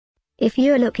If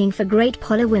you're looking for great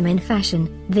polar women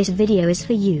fashion, this video is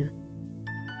for you.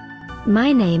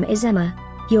 My name is Emma,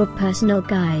 your personal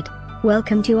guide.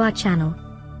 Welcome to our channel.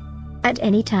 At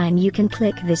any time you can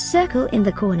click this circle in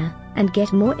the corner, and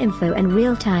get more info and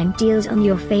real-time deals on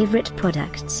your favorite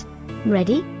products.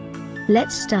 Ready?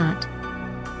 Let's start.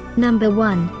 Number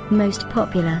 1, Most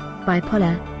Popular, by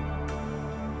Polar.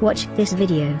 Watch this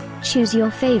video, choose your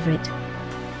favorite.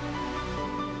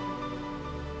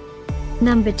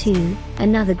 Number 2,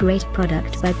 another great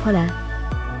product by Polar.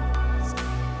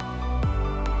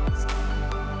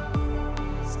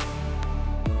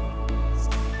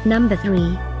 Number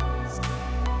 3.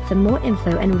 For more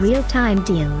info and real-time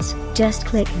deals, just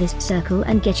click this circle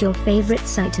and get your favorite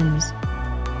items.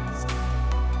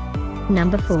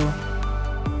 Number 4.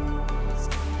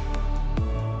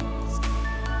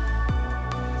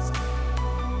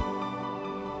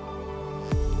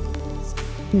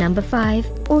 Number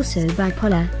 5, also by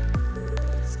Polar.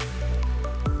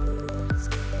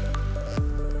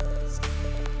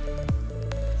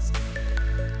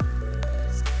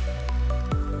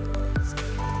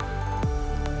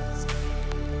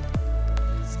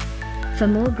 For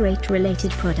more great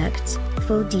related products,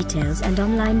 full details and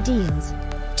online deals,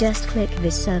 just click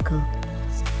this circle.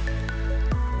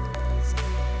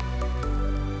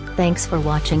 Thanks for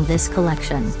watching this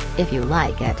collection. If you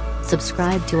like it,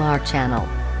 subscribe to our channel.